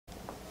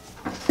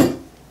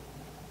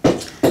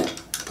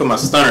Put my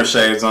stunner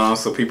shades on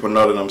so people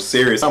know that I'm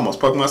serious. I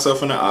almost poked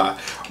myself in the eye.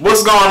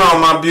 What's going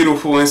on, my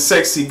beautiful and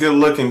sexy,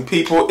 good-looking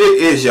people?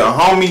 It is your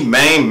homie,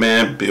 main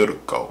man,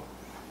 Beautiful.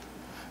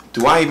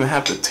 Do I even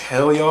have to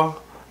tell y'all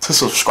to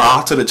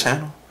subscribe to the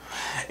channel?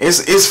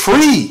 It's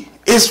free.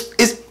 It's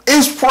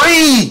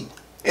free.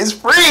 It's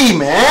free,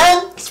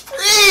 man. It's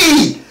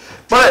free.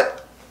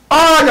 But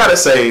all I gotta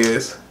say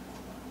is,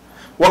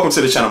 welcome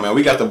to the channel, man.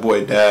 We got the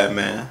boy Dad,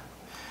 man.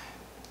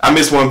 I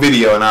missed one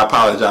video and I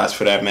apologize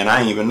for that, man.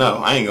 I ain't even know.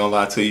 I ain't gonna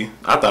lie to you.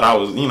 I thought I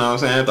was, you know what I'm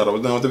saying? I thought I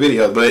was done with the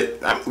video,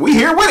 but we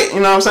here with it, you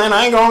know what I'm saying?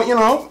 I ain't gonna, you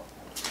know,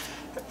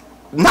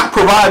 not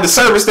provide the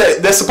service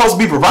that's supposed to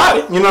be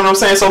provided, you know what I'm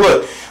saying? So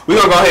look, we're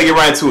gonna go ahead and get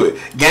right into it.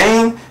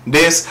 Gain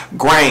This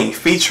Grain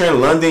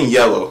featuring London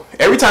Yellow.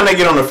 Every time they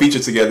get on a feature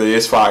together,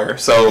 it's fire.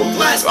 So,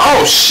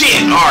 oh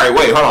shit! All right,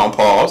 wait, hold on,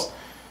 pause.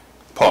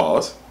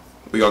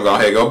 We're gonna go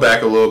ahead and go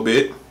back a little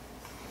bit.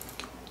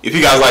 If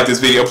you guys like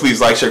this video,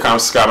 please like, share, comment,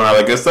 subscribe, and all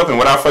that good stuff. And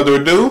without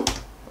further ado,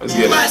 let's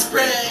get it.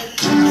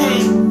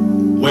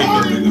 Wake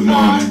up in the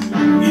morning,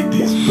 eat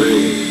this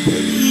bread.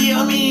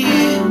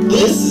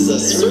 This is a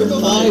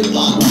certified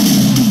bop.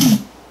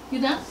 You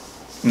done?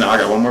 No, I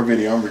got one more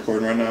video I'm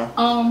recording right now.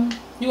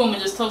 You want me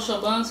to just toast your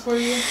buns for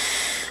you?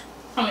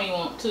 How many you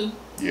want? 2?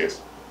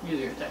 Yes. You do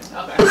your thing.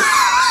 Okay.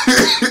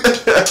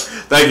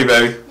 Thank you,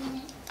 baby.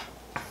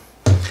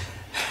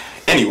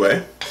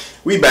 Anyway,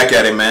 we back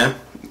at it, man.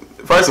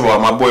 First of all,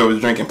 my boy was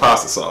drinking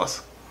pasta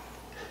sauce.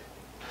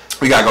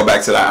 We gotta go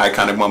back to that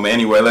iconic moment.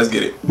 Anyway, let's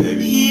get it.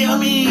 Baby,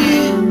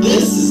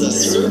 this is a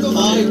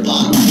certified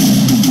bop.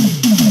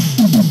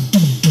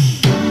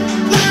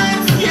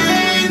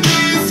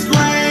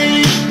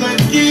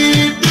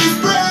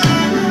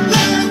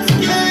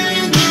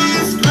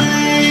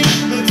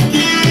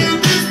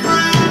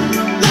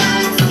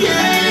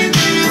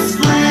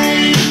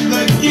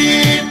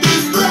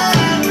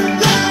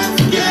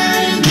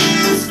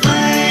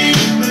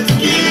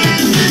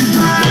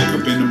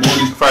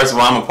 First of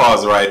all, I'm gonna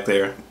pause right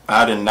there.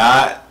 I did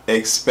not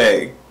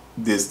expect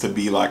this to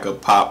be like a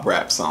pop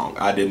rap song.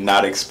 I did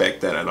not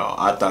expect that at all.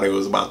 I thought it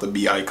was about to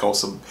be like on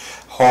some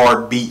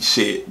hard beat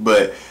shit.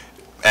 But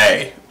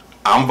hey,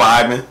 I'm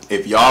vibing.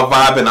 If y'all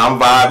vibing, I'm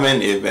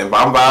vibing. If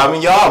I'm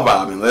vibing, y'all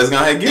vibing. Let's go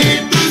ahead and get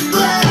it.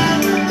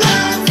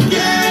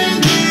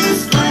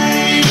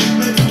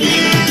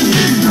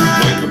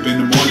 Wake up in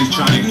the morning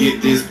trying to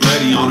get this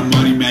bloody on the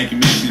money making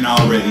mission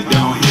already.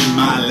 Don't hit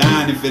my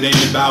line if it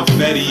ain't about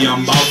Fetty.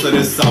 I'm boss of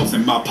the sauce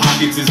and my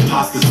pockets is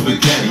pasta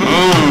spaghetti.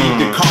 Eat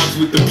the carbs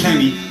with the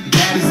plenty.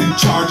 Dad is in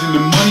charge and the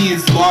money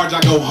is large.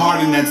 I go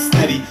hard and that's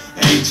steady.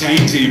 Ain't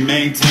changing,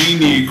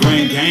 maintaining,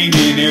 grain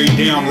gaining. Every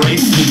day I'm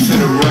racing to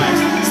the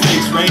racks.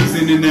 Stakes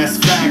raising and that's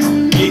facts.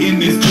 Getting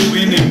this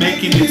doing and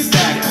making it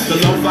stack. The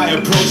lo-fi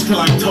approach till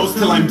I'm toast,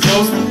 till I'm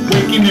toast.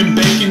 Waking and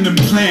baking them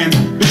plans.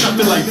 Bitch, I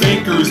feel like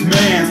Baker's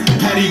man.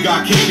 Patty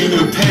got cake in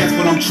her pants,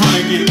 but I'm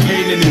trying to get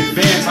paid in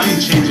advance. I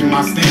ain't changing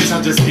my stance,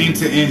 I just aim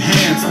to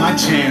enhance my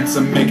chance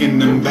of making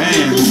them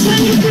bands.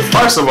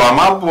 First of all,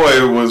 my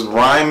boy was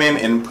rhyming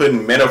and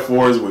putting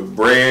metaphors with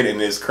bread,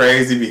 and it's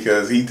crazy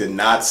because he did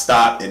not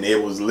stop, and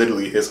it was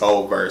literally his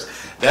whole verse.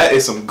 That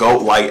is some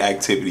GOAT-like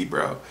activity,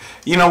 bro.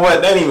 You know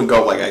what? That ain't even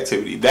GOAT-like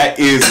activity. That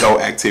is GOAT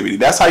activity.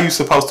 That's how you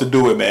supposed to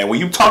do it, man. When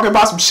you talking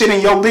about some shit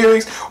in your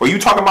lyrics, or you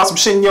talking about some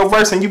shit in your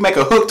verse, and you make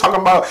a hook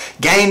talking about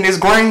gain this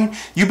grain,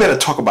 you better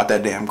talk about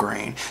that damn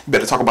grain. You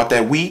better talk about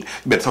that wheat.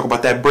 You better talk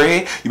about that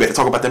bread. You better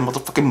talk about that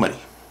motherfucking money.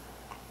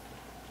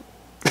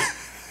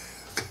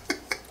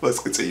 Let's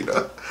continue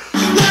though.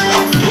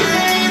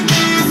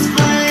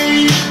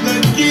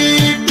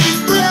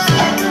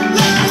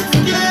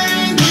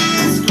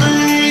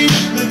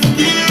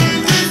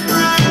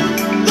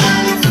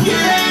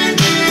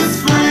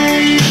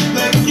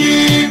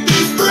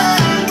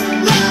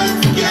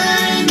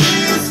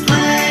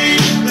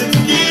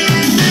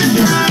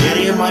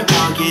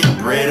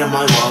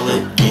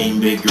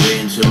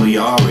 So we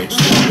are rich,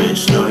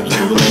 bitch. No, I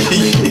can't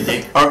believe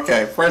it.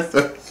 Okay, first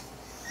of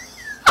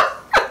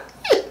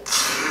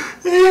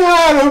he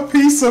had a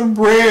piece of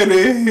bread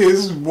in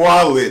his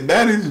wallet.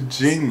 That is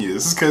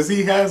genius, because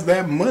he has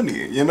that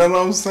money. You know what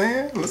I'm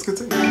saying? Let's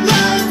continue.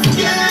 Let's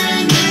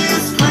gain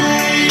this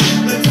grain.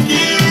 Let's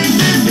gain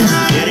this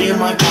grain. Daddy in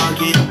my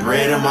pocket,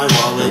 bread in my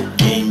wallet.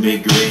 Gain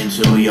big grain,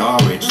 so we are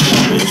rich,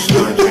 bitch.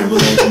 No, I can't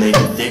believe it. Make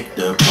it thick,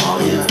 the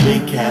pockets.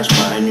 Big cash,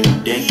 buy a new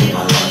dick.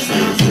 My lost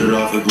name, shoot it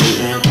off a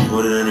gluten.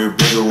 Put it in her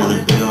bigger, want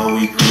it big, all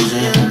we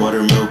cruising.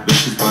 Buttermilk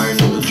biscuits, fire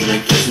noodles till they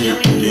kiss it.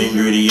 The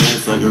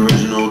ingredients like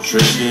original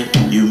Triscuit.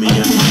 You, me,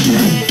 and my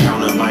gang.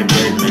 Count up my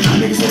bread, man. I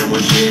make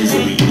sandwiches.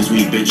 And we eat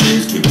sweet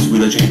bitches. Keep it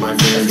sweet, I change my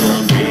friends.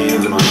 I'm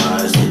ingredients in my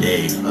lives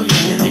today.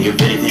 Can't think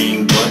of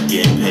anything but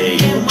getting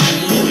paid. And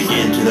we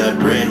get into that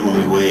bread when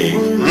we wake.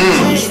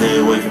 So stay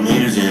away from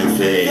haters and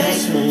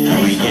fakes.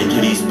 And we get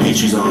into these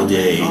pastries all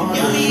day.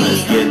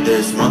 Let's get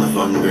this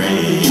motherfucking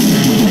grain.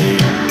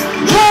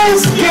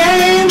 Let's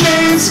gain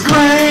this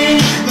grain.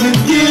 Let's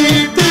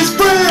get this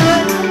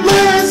bread.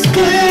 Let's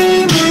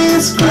gain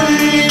this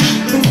grain.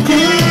 Let's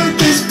get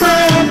this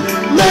bread.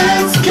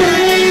 Let's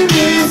gain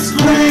this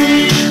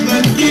grain.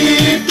 Let's get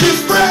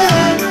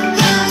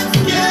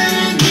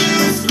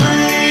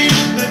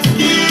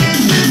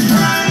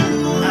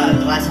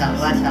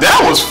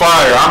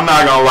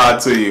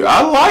to you.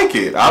 I like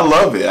it. I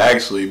love it,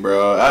 actually,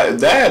 bro.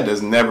 Dad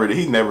does never,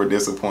 he never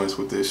disappoints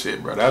with this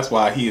shit, bro. That's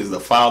why he is the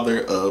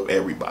father of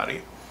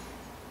everybody,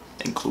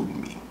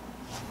 including me.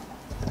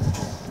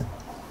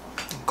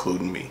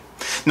 Including me.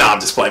 Nah, I'm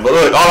just playing. But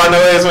look, all I know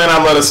is, man,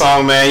 I love the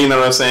song, man. You know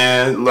what I'm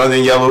saying?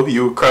 London Yellow,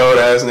 you a crowd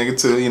ass nigga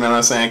too. You know what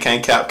I'm saying?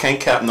 Can't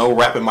cap, no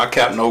rapping my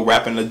cap, no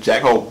rapping the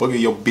jackhole boogie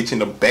your bitch in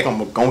the back. I'm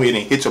gonna go ahead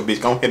and hit your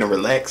bitch. Go ahead and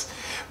relax.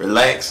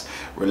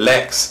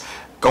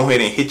 Go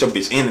ahead and hit your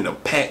bitch in the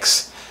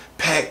packs.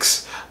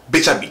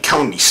 Bitch, I be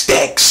counting these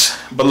stacks.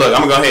 But look,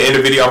 I'm gonna go ahead and end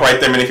the video right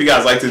there, man. If you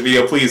guys like this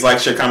video, please like,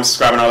 share, comment,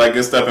 subscribe, and all that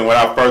good stuff. And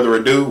without further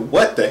ado,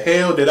 what the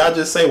hell did I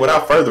just say?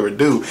 Without further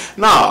ado,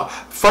 nah,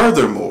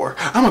 furthermore,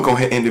 I'm gonna go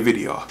ahead and end the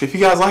video. If you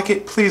guys like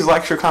it, please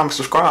like, share, comment,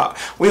 subscribe.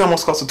 We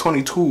almost close to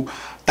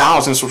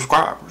 22,000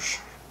 subscribers.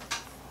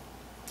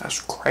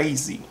 That's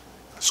crazy.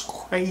 That's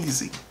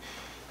crazy.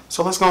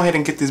 So let's go ahead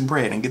and get this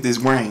bread and get this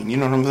grain. You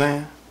know what I'm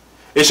saying?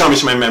 It's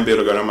your man, Bill,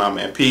 to go to my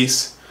man.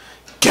 Peace.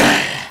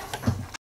 Gang.